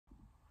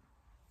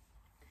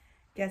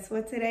Guess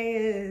what today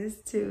is?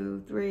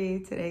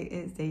 2-3. Today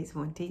is day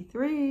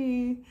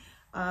 23.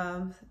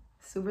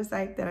 Super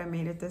psyched that I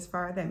made it this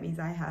far. That means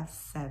I have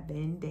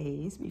 7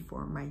 days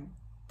before my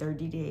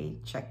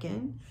 30-day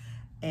check-in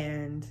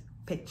and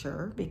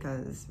picture,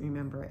 because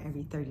remember,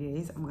 every 30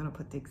 days I'm going to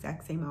put the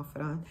exact same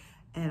outfit on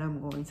and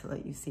I'm going to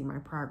let you see my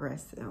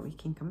progress so that we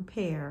can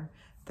compare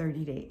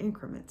 30-day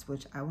increments,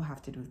 which I will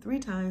have to do 3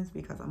 times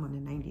because I'm on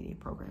a 90-day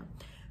program.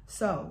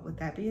 So with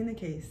that being the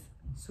case,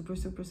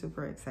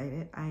 super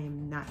excited. I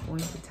am not going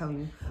to tell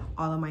you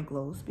all of my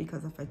glows,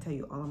 because if I tell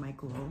you all of my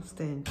glows,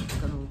 then it's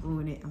going to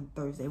ruin it on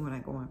Thursday when I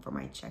go in for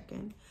my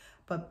check-in.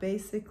 But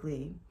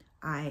basically,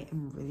 I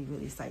am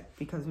really psyched,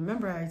 because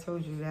remember I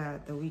told you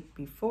that the week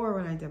before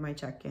when I did my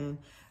check-in,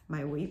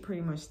 my weight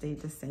pretty much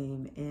stayed the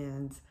same,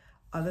 and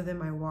other than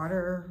my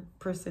water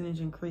percentage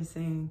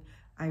increasing,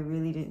 I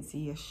really didn't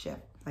see a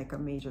shift, like a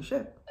major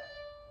shift.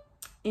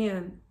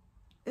 And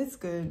it's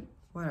good,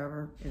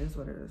 whatever, it is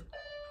what it is.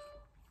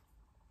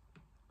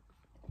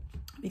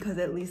 Because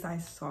at least I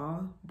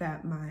saw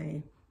that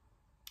my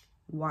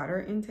water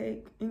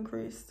intake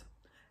increased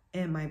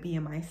and my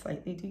BMI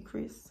slightly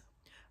decreased,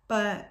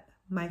 but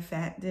my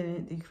fat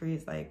didn't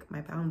decrease, like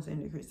my pounds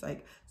didn't decrease.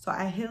 Like, so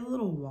I hit a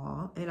little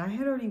wall, and I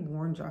had already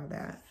warned y'all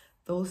that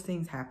those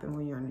things happen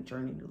when you're on a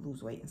journey to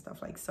lose weight and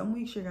stuff. Like, some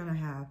weeks you're gonna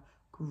have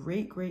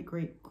great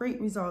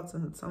results,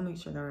 and some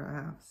weeks you're gonna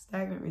have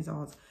stagnant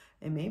results,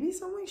 and maybe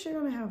some weeks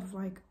you're gonna have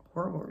like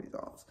horrible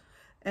results.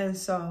 And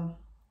so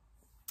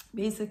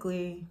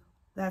basically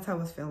that's how I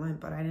was feeling,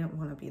 but I didn't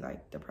want to be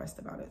like depressed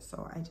about it.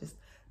 So I just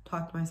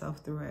talked myself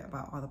through it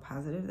about all the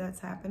positive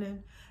that's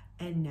happening.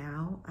 And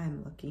now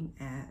I'm looking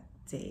at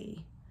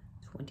day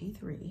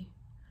 23,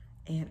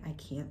 and I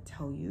can't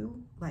tell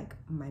you like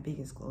my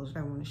biggest glows that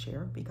I want to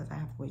share, because I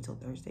have to wait till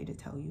Thursday to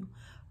tell you.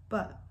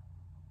 But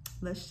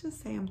let's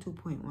just say I'm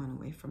 2.1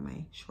 away from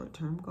my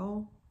short-term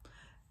goal.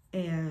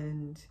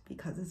 And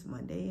because it's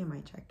Monday and my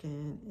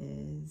check-in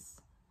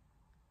is,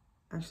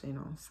 actually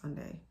no,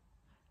 Sunday,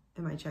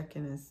 and my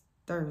check-in is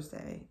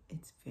Thursday,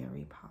 it's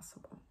very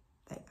possible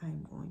that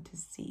I'm going to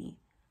see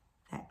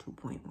that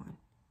 2.1.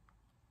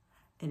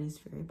 And it's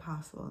very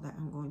possible that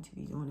I'm going to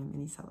be doing a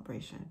mini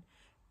celebration,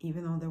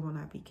 even though there will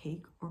not be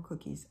cake or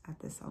cookies at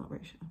this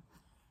celebration.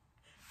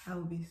 I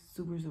will be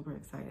super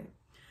excited.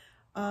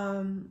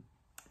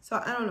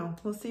 So I don't know.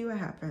 We'll see what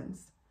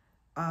happens.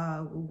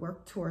 We'll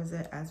work towards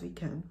it as we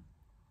can.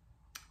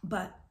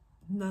 But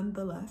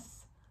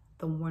nonetheless,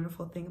 the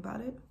wonderful thing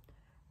about it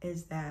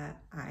is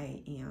that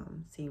I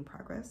am seeing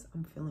progress.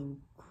 I'm feeling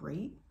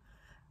great.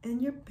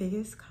 And your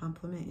biggest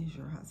compliment is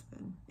your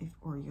husband,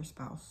 or your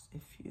spouse,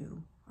 if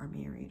you are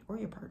married, or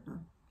your partner,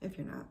 if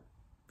you're not.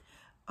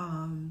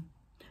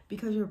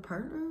 Because your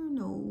partner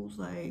knows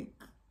like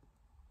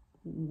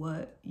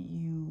what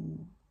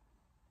you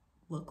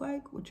look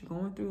like, what you're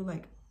going through,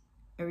 like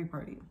every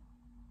part of you.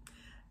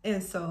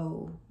 And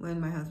so when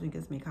my husband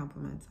gives me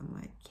compliments, I'm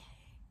like, yay,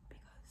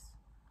 because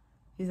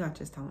he's not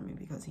just telling me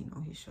because he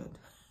knows he should.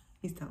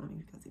 He's telling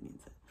me because he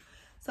means it.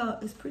 So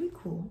it's pretty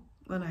cool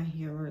when I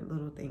hear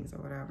little things or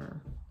whatever.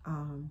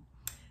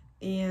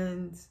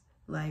 And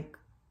like,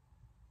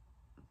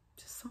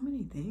 just so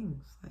many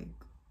things. Like,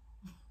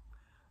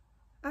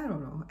 I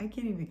don't know. I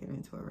can't even get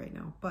into it right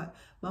now. But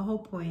my whole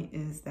point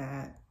is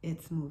that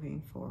it's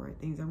moving forward.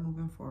 Things are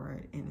moving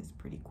forward, and it's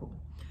pretty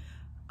cool.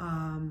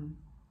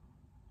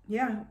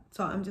 Yeah,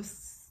 so I'm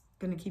just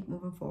going to keep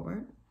moving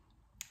forward.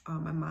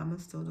 My mom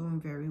is still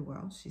doing very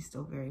well. She's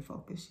still very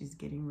focused. She's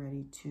getting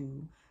ready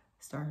to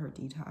start her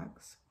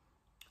detox.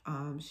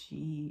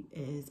 She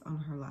is on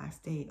her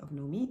last day of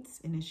no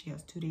meats, and then she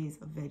has 2 days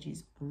of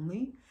veggies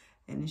only,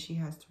 and then she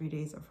has 3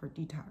 days of her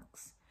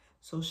detox.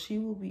 So she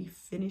will be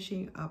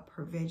finishing up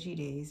her veggie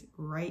days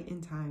right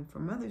in time for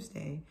Mother's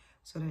Day,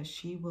 so that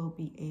she will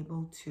be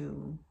able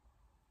to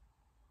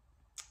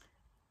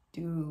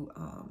do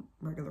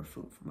regular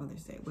food for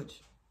Mother's Day,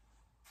 which,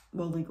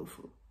 well, legal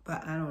food,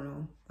 but I don't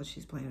know what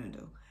she's planning to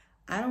do.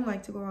 I don't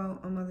like to go out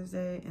on Mother's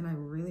Day, and I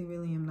really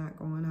am not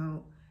going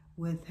out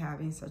with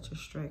having such a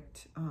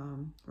strict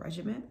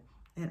regimen,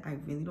 and I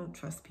really don't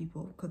trust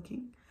people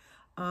cooking.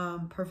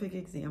 Perfect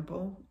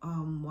example,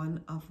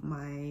 one of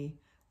my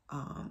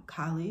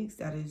colleagues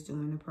that is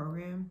doing the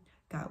program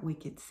got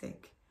wicked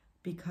sick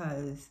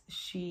because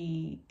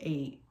she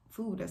ate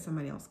food that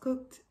somebody else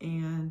cooked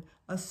and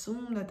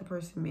assumed that the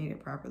person made it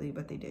properly,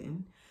 but they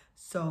didn't.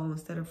 So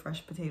instead of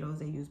fresh potatoes,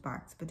 they used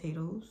boxed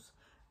potatoes.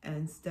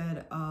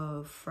 Instead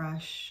of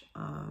fresh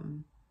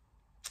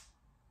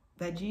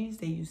veggies,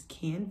 they used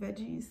canned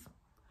veggies.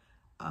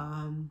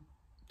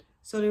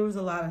 So there was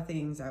a lot of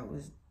things that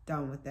was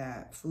done with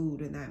that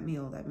food and that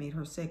meal that made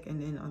her sick.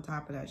 And then on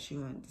top of that, she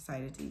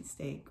decided to eat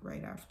steak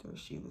right after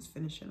she was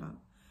finishing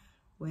up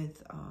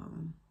with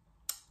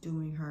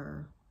doing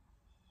her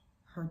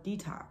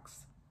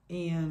detox.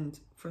 And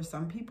for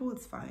some people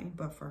it's fine,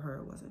 but for her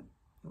it wasn't.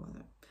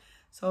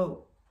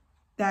 So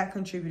that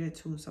contributed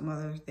to some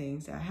other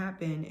things that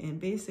happened. And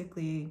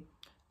basically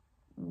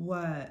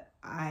what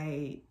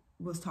I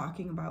was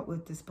talking about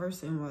with this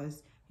person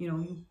was, You know,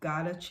 you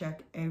gotta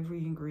check every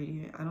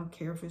ingredient. I don't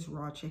care if it's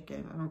raw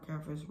chicken. I don't care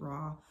if it's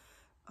raw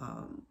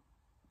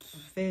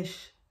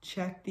fish.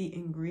 Check the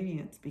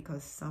ingredients,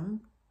 because some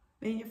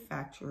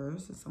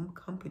manufacturers or some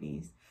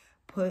companies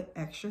put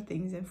extra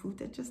things in food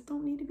that just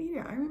don't need to be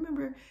there. I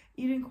remember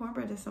eating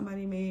cornbread that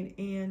somebody made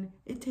and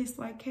it tastes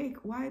like cake.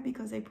 Why?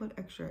 Because they put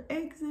extra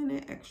eggs in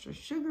it, extra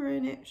sugar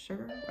in it.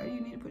 Sugar? Why do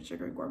you need to put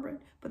sugar in cornbread?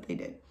 But they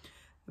did.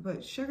 They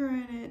put sugar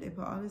in it. They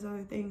put all these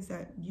other things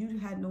that you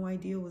had no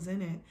idea was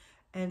in it.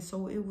 And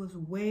so it was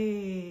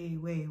way,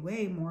 way,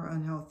 way more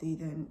unhealthy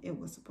than it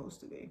was supposed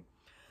to be.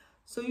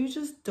 So you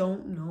just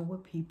don't know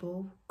what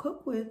people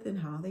cook with and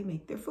how they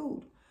make their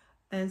food.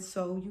 And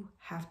so you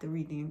have to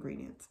read the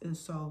ingredients. And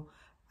so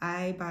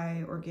I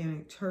buy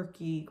organic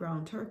turkey,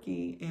 ground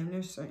turkey, and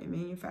there's certain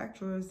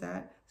manufacturers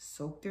that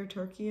soak their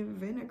turkey in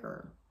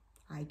vinegar.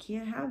 I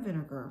can't have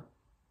vinegar,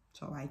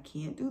 so I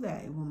can't do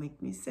that. It will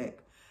make me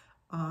sick.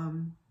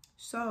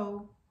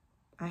 So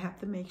I have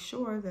to make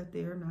sure that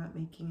they're not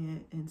making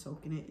it and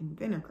soaking it in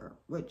vinegar,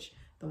 which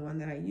the one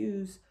that I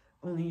use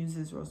only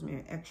uses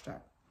rosemary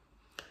extract.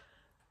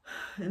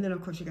 And then,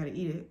 of course, you got to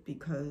eat it,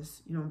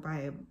 because you don't buy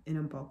it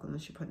in bulk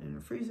unless you put it in the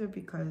freezer,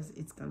 because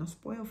it's going to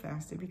spoil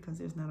faster, because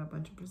there's not a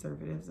bunch of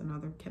preservatives and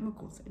other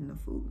chemicals in the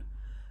food.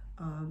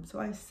 So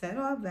I said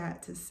all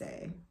that to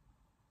say,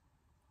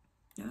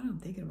 now that I'm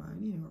thinking about it, I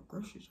need to go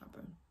grocery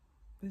shopping.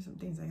 There's some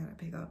things I got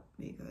to pick up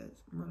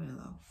because I'm running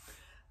low.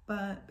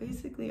 But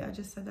basically, I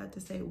just said that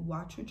to say,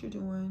 watch what you're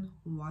doing,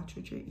 watch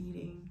what you're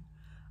eating.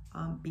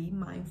 Be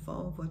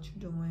mindful of what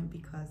you're doing,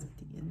 because at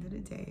the end of the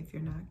day, if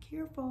you're not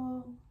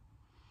careful,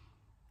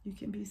 you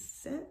can be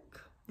sick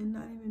and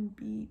not even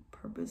be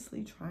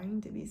purposely trying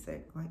to be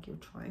sick. Like you're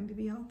trying to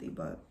be healthy,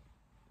 but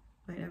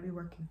might not be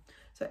working.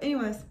 So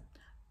anyways,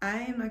 I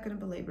am not going to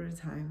belabor the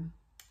time.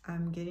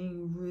 I'm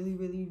getting really,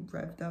 really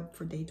revved up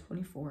for day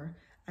 24.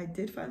 I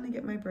did finally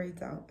get my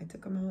braids out. I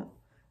took them out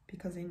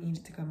because they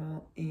needed to come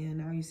out. And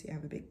now you see I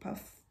have a big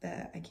puff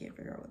that I can't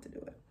figure out what to do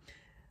with.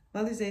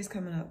 Mother's Day is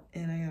coming up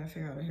and I got to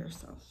figure out a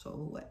hairstyle. So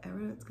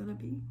whatever it's going to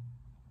be,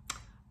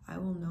 I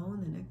will know in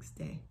the next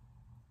day.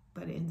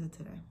 By the end of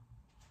today.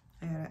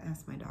 I gotta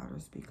ask my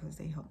daughters because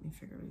they help me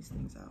figure these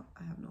things out.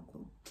 I have no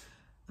clue.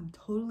 I'm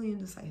totally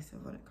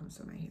indecisive when it comes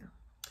to my hair.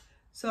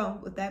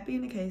 So with that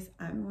being the case,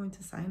 I'm going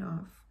to sign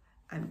off.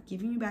 I'm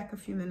giving you back a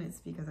few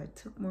minutes because I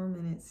took more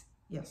minutes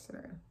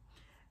yesterday.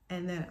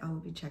 And then I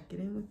will be checking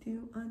in with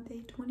you on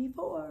day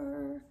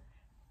 24.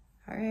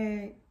 All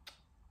right.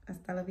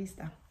 Hasta la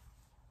vista.